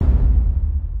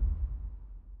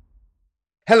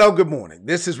Hello, good morning.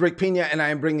 This is Rick Pina, and I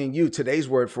am bringing you today's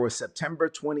word for September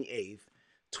 28th,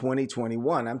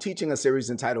 2021. I'm teaching a series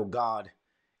entitled God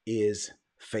is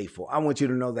Faithful. I want you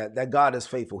to know that God is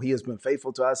faithful. He has been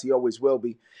faithful to us. He always will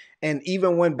be. And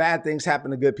even when bad things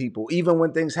happen to good people, even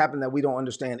when things happen that we don't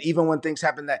understand, even when things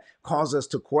happen that cause us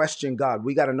to question God,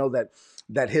 we got to know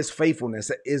that his faithfulness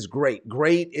is great.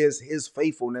 Great is his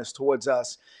faithfulness towards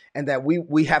us, and that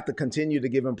we have to continue to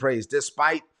give him praise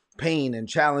despite pain and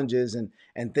challenges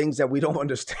and things that we don't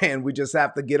understand. We just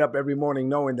have to get up every morning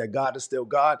knowing that God is still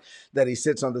God, that he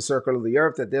sits on the circle of the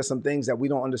earth, that there's some things that we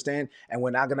don't understand and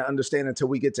we're not going to understand until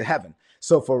we get to heaven.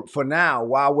 So for now,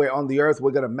 while we're on the earth,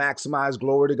 we're going to maximize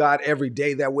glory to God every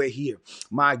day that we're here.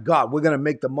 My God, we're going to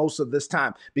make the most of this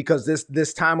time, because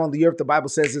this time on the earth, the Bible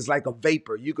says, is like a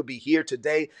vapor. You could be here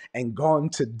today and gone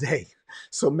today.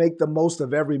 So make the most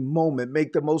of every moment.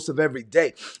 Make the most of every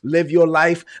day. Live your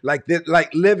life like this,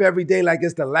 live every day like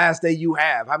it's the last day you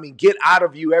have. I mean, get out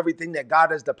of you everything that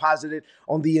God has deposited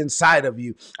on the inside of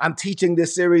you. I'm teaching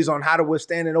this series on how to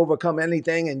withstand and overcome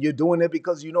anything, and you're doing it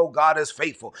because you know God is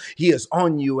faithful. He is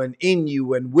on you and in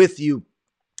you and with you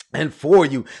and for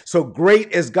you. So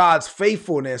great is God's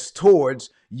faithfulness towards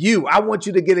you. I want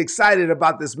you to get excited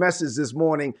about this message this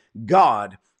morning.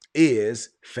 God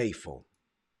is faithful.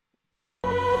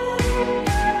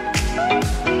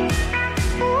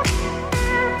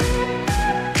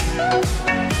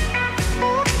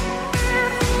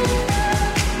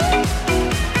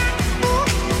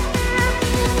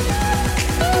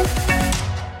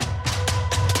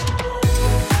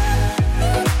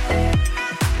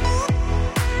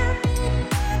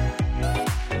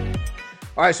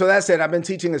 All right, so that said, I've been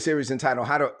teaching a series entitled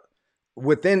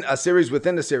within a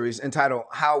series entitled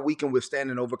How We Can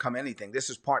Withstand and Overcome Anything. This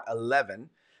is part 11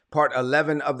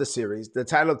 of the series. The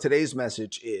title of today's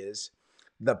message is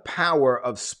The Power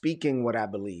of Speaking What I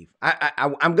Believe.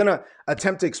 I'm going to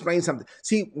attempt to explain something.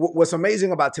 See, what's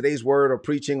amazing about today's word or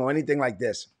preaching or anything like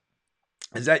this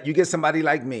is that you get somebody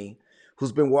like me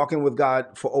who's been walking with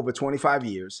God for over 25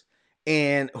 years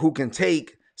and who can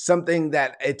take something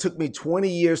that it took me 20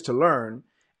 years to learn,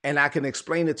 and I can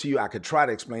explain it to you. I could try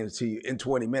to explain it to you in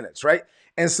 20 minutes, right?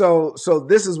 And so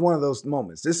this is one of those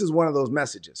moments. This is one of those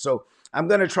messages. So I'm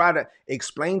going to try to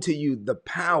explain to you the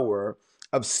power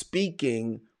of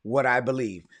speaking what I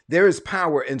believe. There is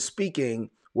power in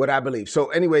speaking what I believe. So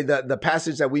anyway, the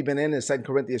passage that we've been in is 2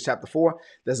 Corinthians chapter 4.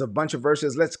 There's a bunch of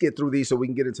verses. Let's get through these so we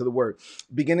can get into the word.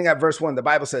 Beginning at verse 1, the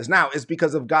Bible says, "Now it's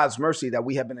because of God's mercy that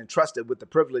we have been entrusted with the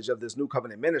privilege of this new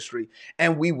covenant ministry,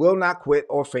 and we will not quit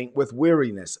or faint with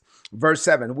weariness." Verse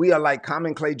 7, "We are like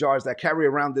common clay jars that carry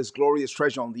around this glorious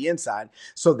treasure on the inside,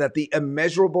 so that the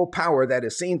immeasurable power that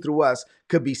is seen through us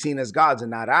could be seen as God's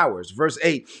and not ours." Verse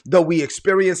 8, "Though we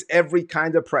experience every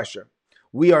kind of pressure,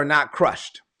 we are not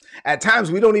crushed. At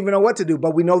times, we don't even know what to do,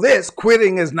 but we know this: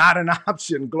 quitting is not an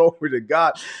option." Glory to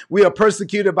God. "We are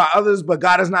persecuted by others, but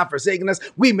God has not forsaken us.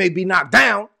 We may be knocked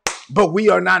down, but we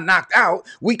are not knocked out.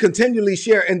 We continually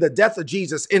share in the death of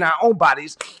Jesus in our own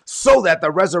bodies, so that the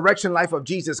resurrection life of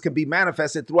Jesus can be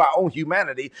manifested through our own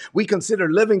humanity. We consider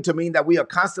living to mean that we are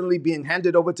constantly being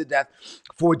handed over to death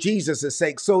for Jesus'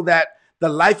 sake, so that the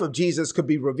life of Jesus could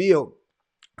be revealed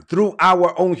through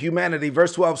our own humanity."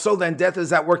 Verse 12, "So then death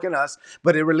is at work in us,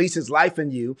 but it releases life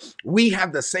in you. We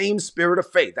have the same spirit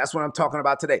of faith." That's what I'm talking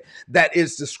about today. That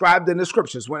is described in the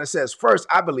scriptures when it says, "First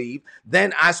I believe,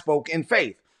 then I spoke in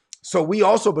faith." So we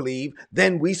also believe,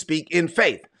 then we speak in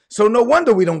faith. So no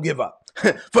wonder we don't give up.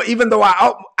 For even though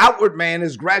our outward man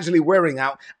is gradually wearing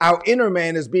out, our inner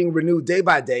man is being renewed day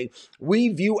by day. We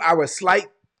view our slight,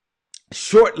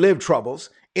 short-lived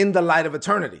troubles in the light of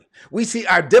eternity. We see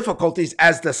our difficulties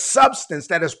as the substance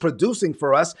that is producing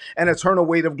for us an eternal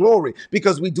weight of glory,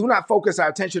 because we do not focus our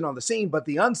attention on the seen, but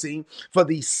the unseen. For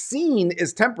the seen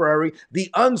is temporary, the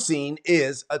unseen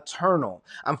is eternal.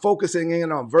 I'm focusing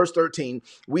in on verse 13.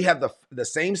 We have the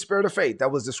same spirit of faith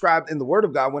that was described in the word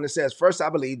of God when it says, "First I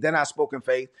believe, then I spoke in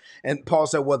faith." And Paul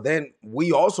said, well, then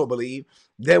we also believe,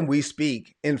 then we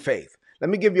speak in faith. Let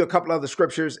me give you a couple other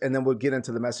scriptures, and then we'll get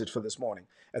into the message for this morning.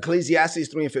 Ecclesiastes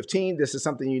 3:15. This is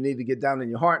something you need to get down in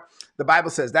your heart. The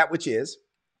Bible says that which is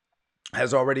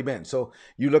has already been. So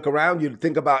you look around, you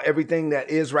think about everything that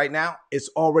is right now, it's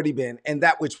already been. And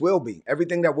that which will be,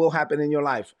 everything that will happen in your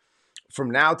life from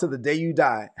now to the day you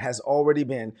die, has already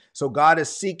been. So God is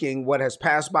seeking what has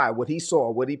passed by, what he saw,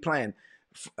 what he planned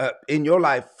in your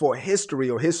life for history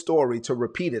or his story to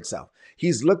repeat itself.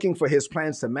 He's looking for his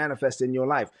plans to manifest in your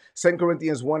life. 2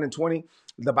 Corinthians 1:20,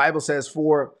 the Bible says,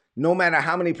 "For no matter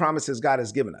how many promises God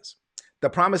has given us, the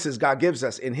promises God gives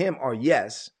us in him are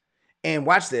yes." And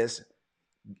watch this,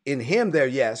 in him they're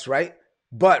yes, right?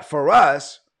 But for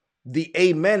us, the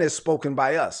amen is spoken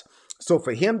by us. So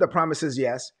for him, the promise is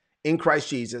yes in Christ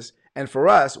Jesus. And for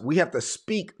us, we have to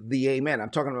speak the amen. I'm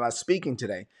talking about speaking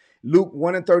today. Luke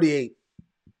 1:38,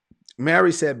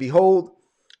 Mary said, behold,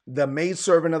 the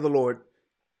maidservant of the Lord.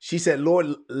 She said, Lord,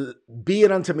 be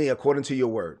it unto me according to your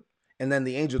word. And then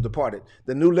the angel departed.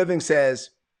 The New Living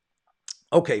says,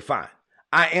 okay, fine.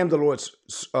 I am the Lord's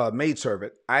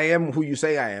maidservant. I am who you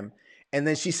say I am. And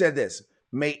then she said this,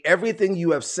 may everything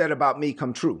you have said about me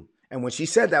come true. And when she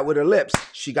said that with her lips,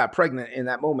 she got pregnant in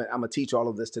that moment. I'm going to teach all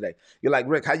of this today. You're like,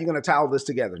 Rick, how are you going to tie all this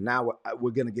together? Now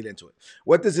we're going to get into it.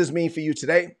 What does this mean for you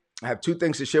today? I have two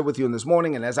things to share with you in this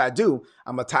morning. And as I do,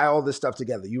 I'm going to tie all this stuff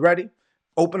together. You ready?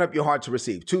 Open up your heart to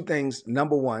receive. Two things.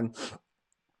 Number one,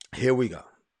 here we go.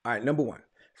 All right, number one,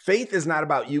 faith is not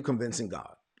about you convincing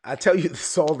God. I tell you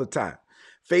this all the time.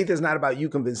 Faith is not about you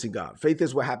convincing God. Faith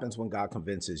is what happens when God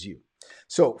convinces you.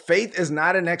 So faith is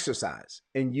not an exercise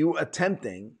in you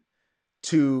attempting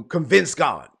to convince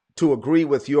God to agree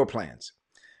with your plans.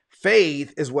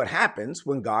 Faith is what happens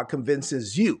when God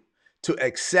convinces you to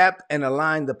accept and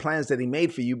align the plans that he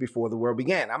made for you before the world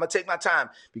began. I'm going to take my time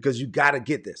because you got to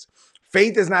get this.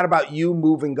 Faith is not about you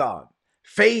moving God.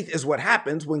 Faith is what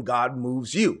happens when God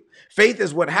moves you. Faith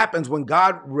is what happens when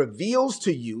God reveals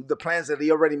to you the plans that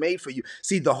he already made for you.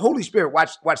 See, the Holy Spirit,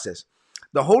 watch this.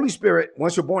 The Holy Spirit,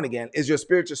 once you're born again, is your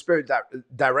spirit-to-spirit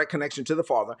direct connection to the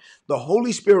Father. The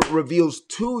Holy Spirit reveals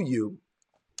to you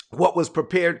what was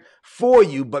prepared for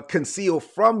you, but concealed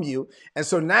from you. And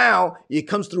so now it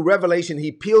comes through revelation.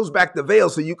 He peels back the veil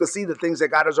so you can see the things that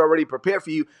God has already prepared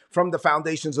for you from the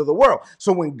foundations of the world.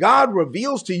 So when God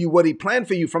reveals to you what he planned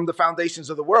for you from the foundations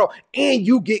of the world, and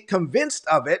you get convinced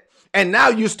of it, and now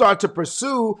you start to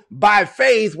pursue by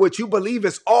faith what you believe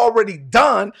is already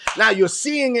done. Now you're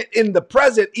seeing it in the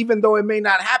present, even though it may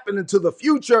not happen until the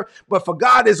future. But for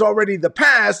God is already the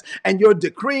past, and you're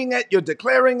decreeing it, you're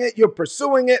declaring it, you're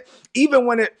pursuing it, even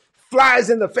when it flies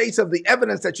in the face of the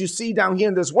evidence that you see down here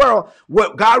in this world.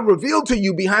 What God revealed to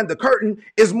you behind the curtain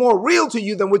is more real to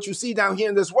you than what you see down here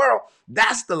in this world.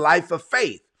 That's the life of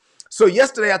faith. So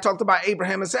yesterday I talked about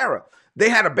Abraham and Sarah. They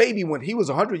had a baby when he was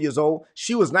 100 years old.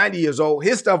 She was 90 years old.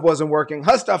 His stuff wasn't working.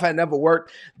 Her stuff had never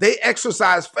worked. They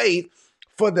exercised faith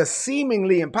for the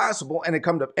seemingly impossible, and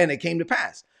it came to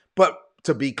pass. But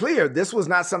to be clear, this was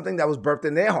not something that was birthed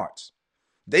in their hearts.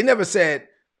 They never said,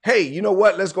 hey, you know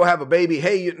what? Let's go have a baby.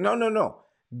 Hey, no.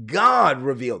 God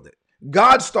revealed it.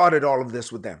 God started all of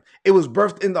this with them. It was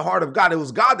birthed in the heart of God. It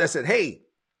was God that said, hey,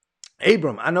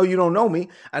 Abram, I know you don't know me.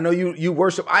 I know you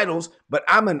worship idols, but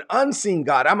I'm an unseen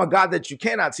God. I'm a God that you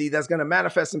cannot see, that's going to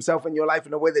manifest himself in your life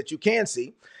in a way that you can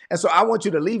see. And so I want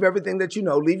you to leave everything that you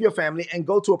know, leave your family, and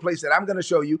go to a place that I'm going to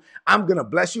show you. I'm going to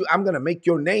bless you. I'm going to make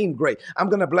your name great. I'm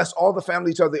going to bless all the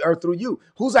families of the earth through you.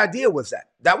 Whose idea was that?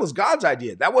 That was God's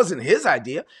idea. That wasn't his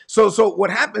idea. So what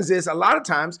happens is, a lot of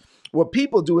times what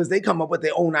people do is they come up with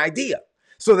their own idea.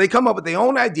 So they come up with their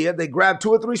own idea. They grab 2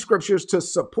 or 3 scriptures to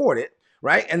support it.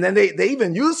 Right. And then they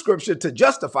even use scripture to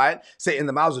justify it. Say, in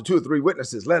the mouths of 2 or 3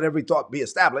 witnesses, let every thought be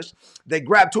established. They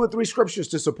grab 2 or 3 scriptures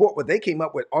to support what they came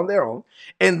up with on their own.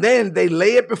 And then they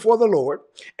lay it before the Lord.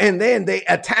 And then they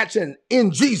attach an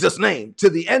 "in Jesus' name" to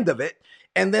the end of it.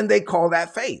 And then they call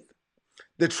that faith.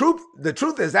 The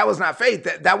truth is, that was not faith.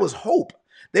 That was hope.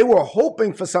 They were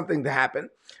hoping for something to happen,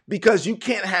 because you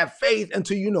can't have faith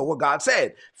until you know what God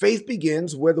said. Faith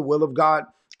begins where the will of God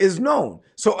is known.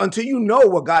 So until you know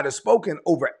what God has spoken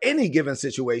over any given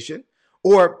situation,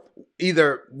 or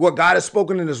either what God has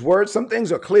spoken in his word, some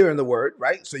things are clear in the word,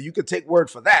 right? So you could take word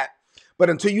for that.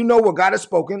 But until you know what God has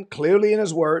spoken clearly in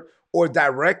his word or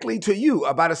directly to you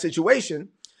about a situation,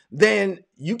 then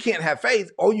you can't have faith.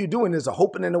 All you're doing is a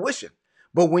hoping and a wishing.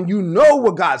 But when you know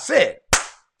what God said,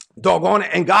 doggone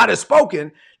it, and God has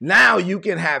spoken, now you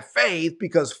can have faith,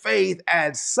 because faith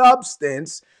adds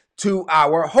substance to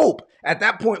our hope. At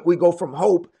that point, we go from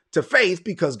hope to faith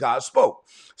because God spoke.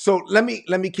 So let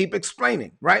me keep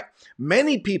explaining, right?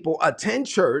 Many people attend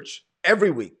church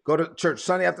every week, go to church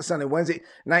Sunday after Sunday, Wednesday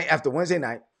night after Wednesday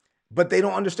night, but they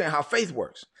don't understand how faith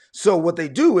works. So what they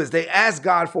do is they ask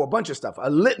God for a bunch of stuff,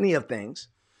 a litany of things,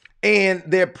 and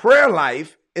their prayer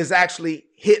life is actually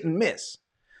hit and miss.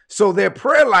 So their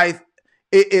prayer life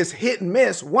is hit and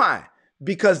miss. Why?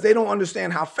 Because they don't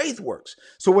understand how faith works.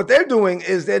 So what they're doing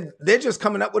is they're just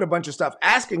coming up with a bunch of stuff,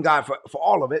 asking God for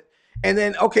all of it. And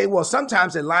then, okay, well,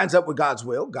 sometimes it lines up with God's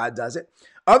will. God does it.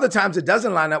 Other times it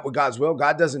doesn't line up with God's will.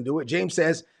 God doesn't do it. James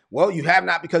says, well, you have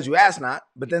not because you ask not.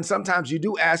 But then sometimes you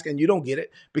do ask and you don't get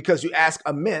it because you ask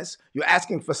amiss. You're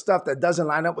asking for stuff that doesn't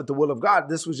line up with the will of God.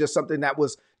 This was just something that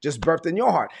was just birthed in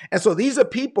your heart. And so these are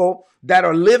people that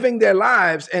are living their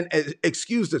lives, and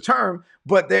excuse the term,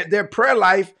 but their prayer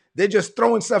life, they're just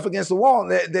throwing stuff against the wall.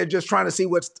 They're just trying to see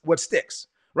what sticks,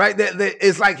 right?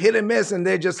 It's like hit and miss, and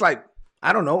they're just like,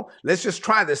 I don't know, let's just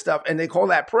try this stuff. And they call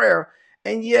that prayer.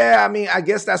 And yeah, I mean, I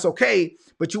guess that's okay,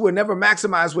 but you will never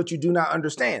maximize what you do not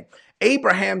understand.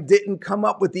 Abraham didn't come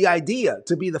up with the idea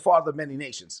to be the father of many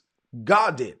nations.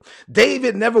 God did.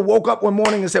 David never woke up one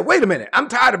morning and said, wait a minute, I'm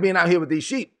tired of being out here with these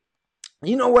sheep.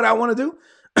 You know what I want to do?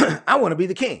 I want to be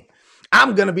the king.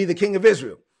 I'm going to be the king of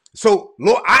Israel. So,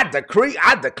 Lord, I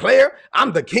declare,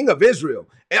 I'm the king of Israel.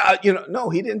 No,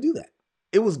 he didn't do that.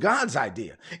 It was God's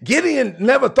idea. Gideon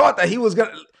never thought that he was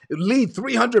going to lead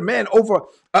 300 men over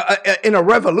in a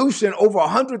revolution over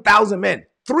 100,000 men.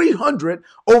 300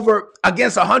 over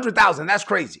against 100,000. That's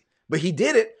crazy. But he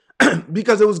did it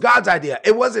because it was God's idea.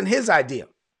 It wasn't his idea.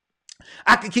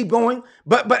 I could keep going,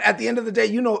 but at the end of the day,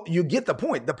 you get the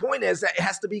point. The point is that it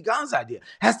has to be God's idea. It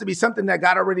has to be something that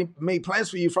God already made plans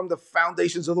for you from the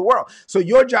foundations of the world. So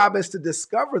your job is to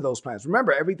discover those plans.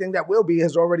 Remember, everything that will be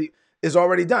is already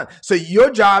done. So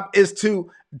your job is to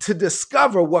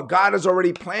discover what God has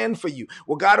already planned for you,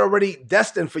 what God already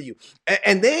destined for you,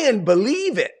 and then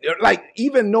believe it. Like,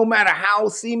 even no matter how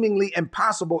seemingly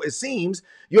impossible it seems,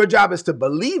 your job is to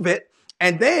believe it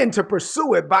and then to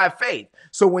pursue it by faith.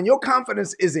 So when your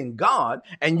confidence is in God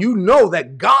and you know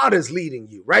that God is leading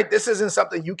you, right? This isn't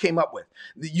something you came up with.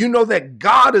 You know that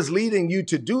God is leading you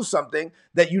to do something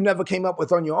that you never came up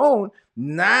with on your own.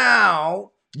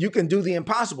 Now you can do the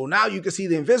impossible. Now you can see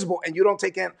the invisible, and you don't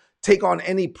take on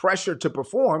any pressure to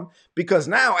perform, because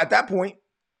now at that point,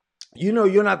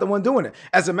 you're not the one doing it.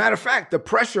 As a matter of fact, the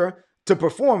pressure to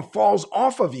perform falls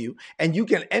off of you, and you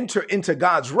can enter into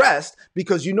God's rest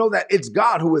because you know that it's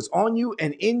God who is on you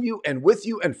and in you and with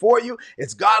you and for you.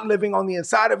 It's God living on the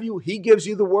inside of you. He gives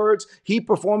you the words. He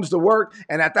performs the work.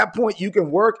 And at that point, you can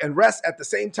work and rest at the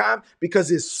same time because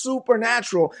it's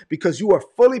supernatural, because you are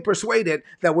fully persuaded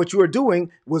that what you are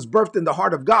doing was birthed in the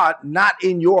heart of God, not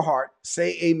in your heart.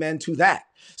 Say amen to that.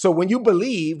 So when you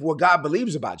believe what God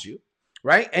believes about you,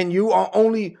 right, and you are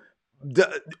only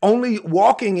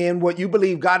walking in what you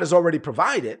believe God has already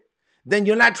provided, then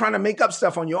you're not trying to make up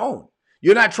stuff on your own.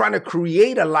 You're not trying to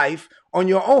create a life on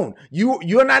your own.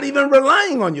 You're not even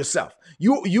relying on yourself.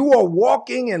 You are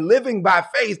walking and living by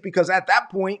faith, because at that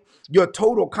point, your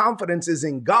total confidence is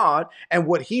in God and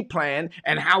what he planned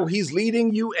and how he's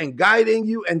leading you and guiding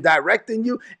you and directing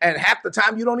you. And half the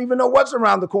time, you don't even know what's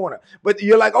around the corner. But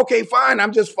you're like, okay, fine,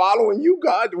 I'm just following you,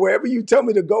 God. Wherever you tell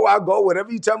me to go, I'll go.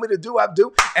 Whatever you tell me to do, I'll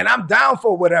do. And I'm down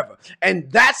for whatever.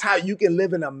 And that's how you can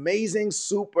live an amazing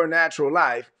supernatural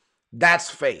life. That's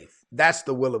faith. That's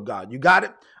the will of God. You got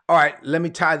it? All right, let me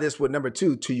tie this with number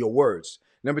 2 to your words.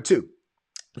 Number 2.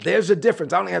 There's a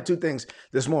difference. I only have 2 things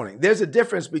this morning. There's a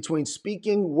difference between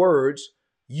speaking words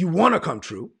you want to come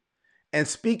true and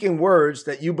speaking words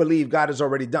that you believe God has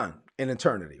already done in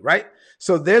eternity, right?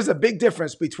 So there's a big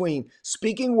difference between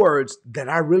speaking words that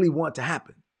I really want to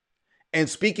happen and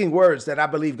speaking words that I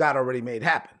believe God already made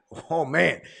happen. Oh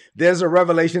man, there's a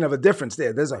revelation of a difference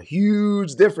there. There's a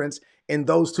huge difference in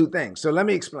those 2 things. So let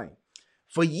me explain.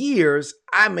 For years,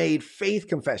 I made faith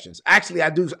confessions. Actually,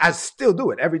 I still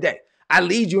do it every day. I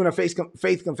lead you in a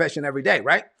faith confession every day,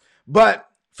 right? But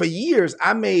for years,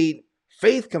 I made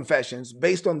faith confessions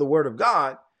based on the word of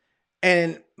God,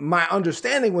 and my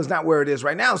understanding was not where it is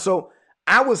right now. So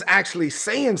I was actually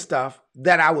saying stuff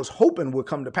that I was hoping would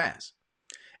come to pass.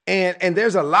 And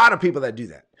there's a lot of people that do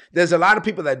that. There's a lot of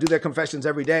people that do their confessions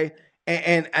every day.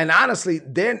 And honestly,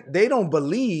 they don't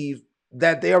believe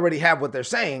that they already have what they're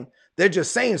saying. They're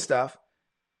just saying stuff,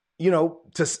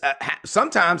 to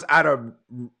sometimes out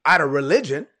of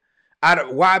religion,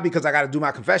 why? Because I got to do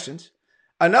my confessions.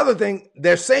 Another thing,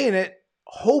 they're saying it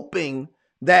hoping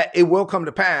that it will come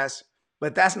to pass,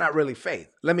 but that's not really faith.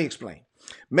 Let me explain.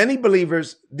 Many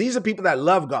believers, these are people that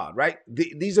love God, right?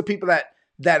 These are people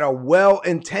that are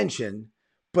well-intentioned,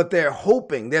 but they're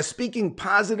hoping, they're speaking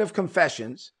positive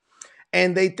confessions,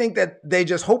 and they think that they're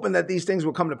just hoping that these things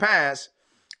will come to pass.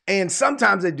 And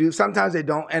sometimes they do, sometimes they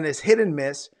don't, and it's hit and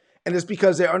miss. And it's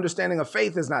because their understanding of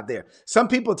faith is not there. Some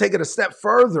people take it a step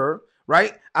further,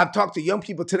 right? I've talked to young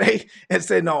people today and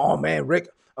said, no, oh man, Rick,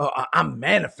 I'm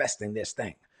manifesting this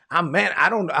thing. I'm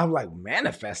like,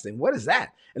 manifesting? What is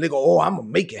that? And they go, oh, I'm going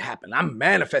to make it happen. I'm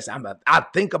manifesting. I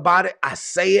think about it. I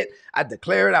say it. I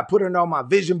declare it. I put it on my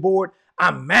vision board.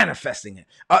 I'm manifesting it.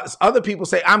 Other people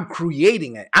say, I'm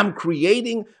creating it. I'm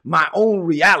creating my own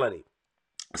reality.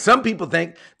 Some people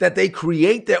think that they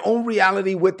create their own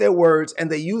reality with their words, and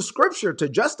they use scripture to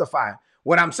justify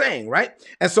what I'm saying, right?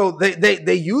 And so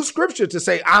they use scripture to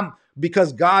say,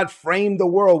 because God framed the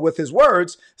world with his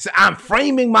words, so I'm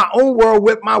framing my own world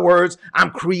with my words.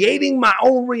 I'm creating my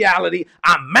own reality.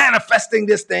 I'm manifesting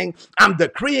this thing. I'm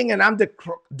decreeing and I'm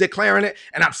declaring it,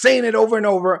 and I'm saying it over and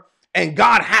over, and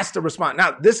God has to respond.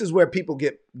 Now, this is where people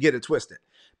get it twisted.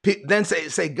 Then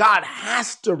say God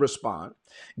has to respond.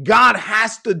 God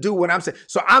has to do what I'm saying.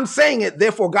 So I'm saying it,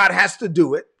 therefore God has to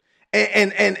do it.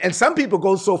 And some people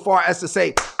go so far as to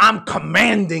say, I'm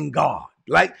commanding God.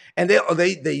 Like, and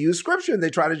they use scripture and they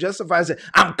try to justify and say,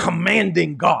 I'm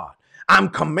commanding God. I'm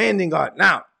commanding God.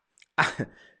 Now,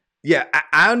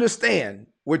 I understand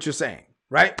what you're saying,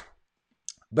 right?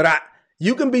 But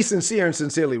you can be sincere and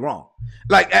sincerely wrong.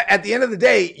 Like at the end of the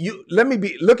day,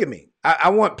 look at me. I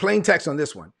want plain text on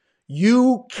this one.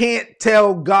 You can't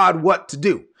tell God what to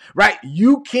do, right?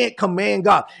 You can't command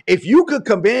God. If you could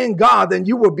command God, then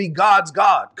you would be God's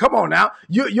God. Come on now.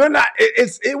 You're not,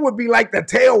 it would be like the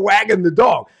tail wagging the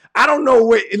dog. I don't know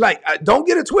where, don't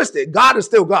get it twisted. God is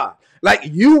still God. Like,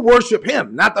 you worship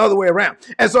him, not the other way around.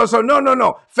 And so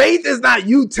no. Faith is not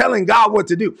you telling God what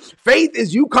to do. Faith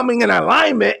is you coming in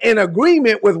alignment, in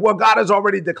agreement with what God has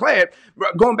already declared.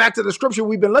 Going back to the scripture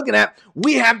we've been looking at,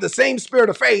 we have the same spirit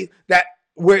of faith that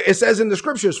where it says in the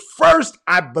scriptures, first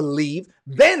I believe,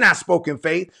 then I spoke in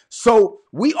faith. So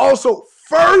we also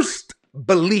first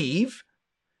believe,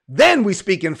 then we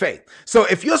speak in faith. So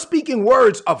if you're speaking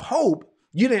words of hope,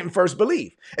 you didn't first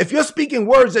believe. If you're speaking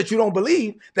words that you don't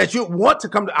believe, that you want to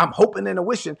come to, I'm hoping and a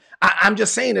wishing, I'm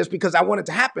just saying this because I want it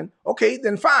to happen. Okay,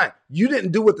 then fine. You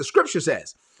didn't do what the scripture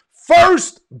says.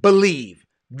 First believe,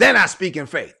 then I speak in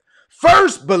faith.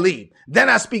 First believe, then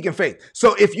I speak in faith.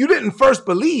 So if you didn't first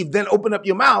believe, then open up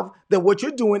your mouth, then what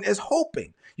you're doing is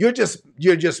hoping. You're just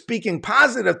speaking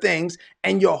positive things,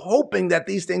 and you're hoping that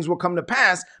these things will come to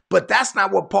pass. But that's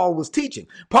not what Paul was teaching.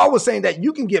 Paul was saying that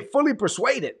you can get fully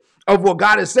persuaded of what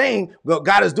God is saying, what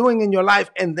God is doing in your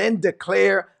life, and then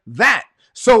declare that.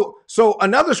 So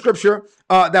another scripture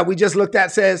that we just looked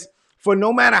at says, for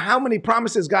no matter how many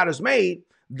promises God has made,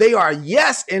 they are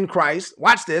yes in Christ.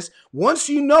 Watch this. Once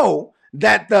you know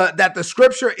that the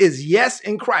scripture is yes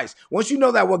in Christ, once you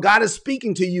know that what God is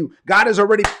speaking to you, God has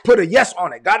already put a yes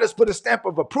on it. God has put a stamp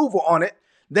of approval on it.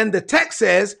 Then the text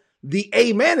says the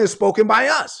amen is spoken by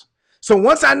us. So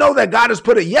once I know that God has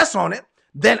put a yes on it,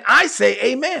 then I say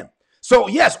amen. So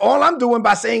yes, all I'm doing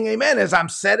by saying amen is I'm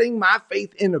setting my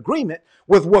faith in agreement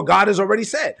with what God has already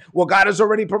said, what God has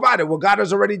already provided, what God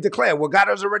has already declared, what God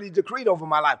has already decreed over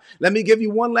my life. Let me give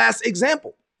you one last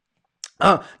example.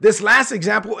 This last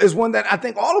example is one that I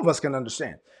think all of us can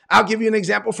understand. I'll give you an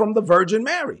example from the Virgin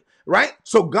Mary, right?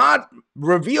 So God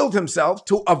revealed himself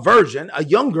to a virgin, a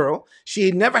young girl. She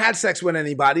had never had sex with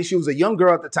anybody. She was a young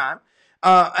girl at the time.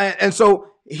 And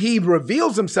so he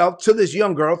reveals himself to this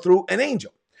young girl through an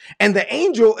angel. And the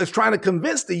angel is trying to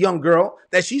convince the young girl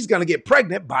that she's going to get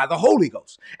pregnant by the Holy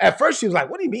Ghost. At first, she was like,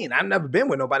 what do you mean? I've never been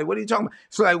with nobody. What are you talking about?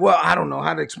 So like, well, I don't know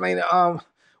how to explain it.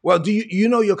 Well, do you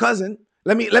know your cousin?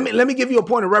 Let me give you a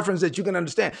point of reference that you can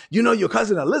understand. You know your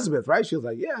cousin Elizabeth, right? She was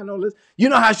like, yeah, I know Liz. You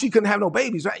know how she couldn't have no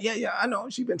babies, right? Yeah, I know.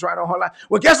 She's been trying all her life.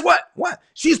 Well, guess what? What?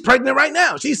 She's pregnant right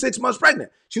now. She's 6 months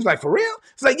pregnant. She was like, for real?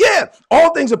 It's like, yeah,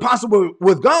 all things are possible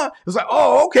with God. It's like,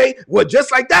 oh, okay. Well,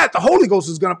 just like that, the Holy Ghost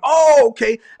is going to, oh,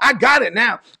 okay. I got it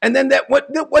now. And then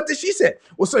what did she say?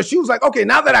 Well, so she was like, okay,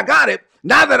 now that I got it,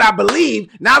 now that I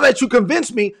believe, now that you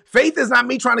convinced me, faith is not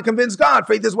me trying to convince God.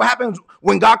 Faith is what happens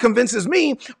when God convinces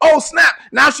me. Oh, snap.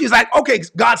 Now she's like, okay,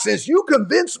 God, since you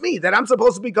convinced me that I'm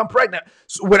supposed to become pregnant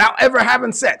without ever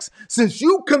having sex, since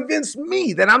you convinced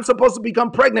me that I'm supposed to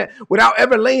become pregnant without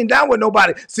ever laying down with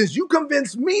nobody, since you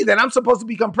convinced me that I'm supposed to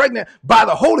become pregnant by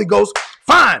the Holy Ghost,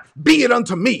 fine, be it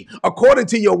unto me according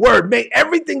to your word. May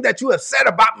everything that you have said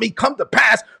about me come to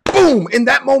pass. Boom. In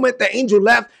that moment, the angel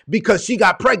left because she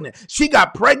got pregnant. She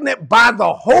got pregnant by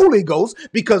the Holy Ghost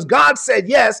because God said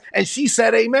yes and she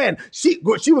said amen. She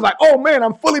was like, oh man,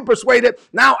 I'm fully persuaded.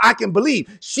 Now I can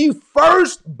believe. She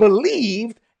first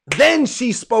believed, then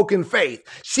she spoke in faith.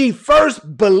 She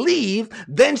first believed,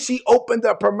 then she opened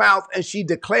up her mouth and she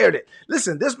declared it.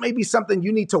 Listen, this may be something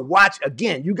you need to watch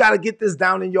again. You got to get this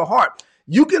down in your heart.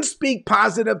 You can speak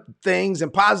positive things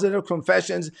and positive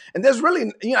confessions. And there's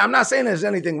really, I'm not saying there's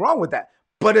anything wrong with that,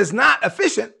 but it's not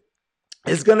efficient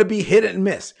It's going to be hit and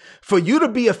miss. For you to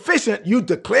be efficient, you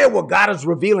declare what God is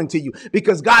revealing to you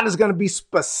because God is going to be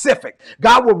specific.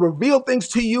 God will reveal things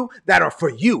to you that are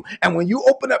for you. And when you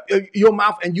open up your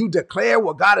mouth and you declare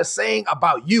what God is saying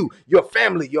about you, your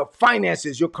family, your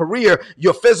finances, your career,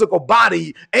 your physical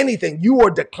body, anything, you are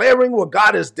declaring what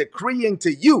God is decreeing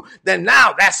to you. Then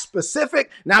now that's specific.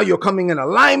 Now you're coming in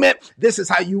alignment. This is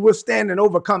how you withstand and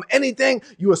overcome anything.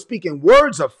 You are speaking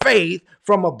words of faith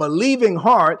from a believing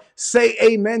heart. Say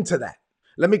amen to that.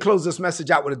 Let me close this message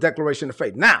out with a declaration of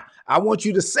faith. Now, I want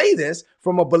you to say this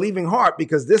from a believing heart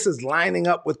because this is lining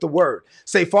up with the word.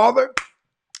 Say, Father,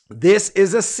 this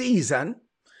is a season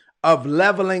of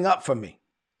leveling up for me.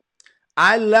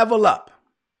 I level up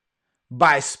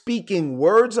by speaking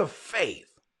words of faith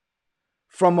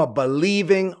from a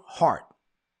believing heart.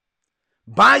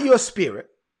 By your Spirit,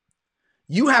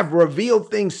 you have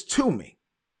revealed things to me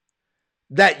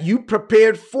that you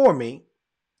prepared for me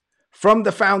from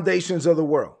the foundations of the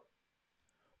world.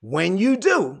 When you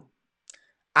do,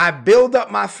 I build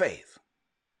up my faith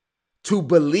to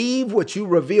believe what you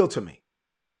reveal to me,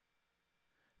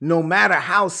 no matter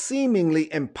how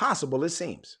seemingly impossible it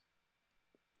seems.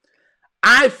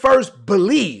 I first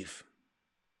believe,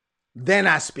 then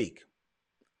I speak.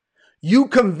 You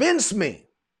convince me,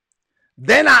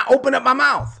 then I open up my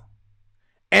mouth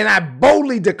and I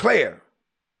boldly declare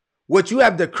what you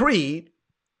have decreed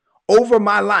over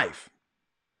my life.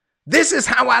 This is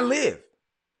how I live.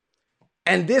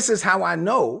 And this is how I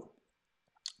know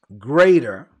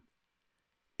greater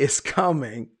is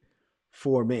coming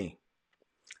for me.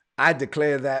 I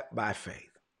declare that by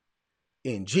faith.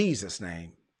 In Jesus'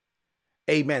 name,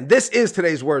 amen. This is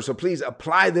today's word. So please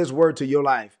apply this word to your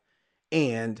life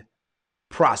and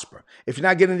prosper. If you're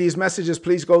not getting these messages,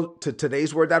 please go to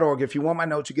todaysword.org. If you want my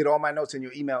notes, you get all my notes in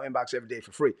your email inbox every day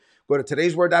for free. Go to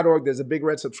todaysword.org. There's a big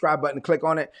red subscribe button. Click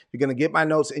on it. You're going to get my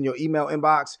notes in your email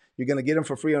inbox. You're going to get them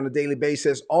for free on a daily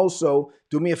basis. Also,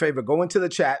 do me a favor. Go into the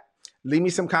chat. Leave me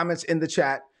some comments in the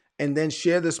chat and then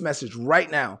share this message right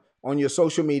now on your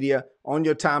social media, on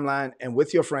your timeline, and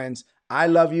with your friends. I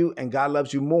love you and God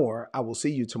loves you more. I will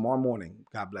see you tomorrow morning.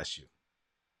 God bless you.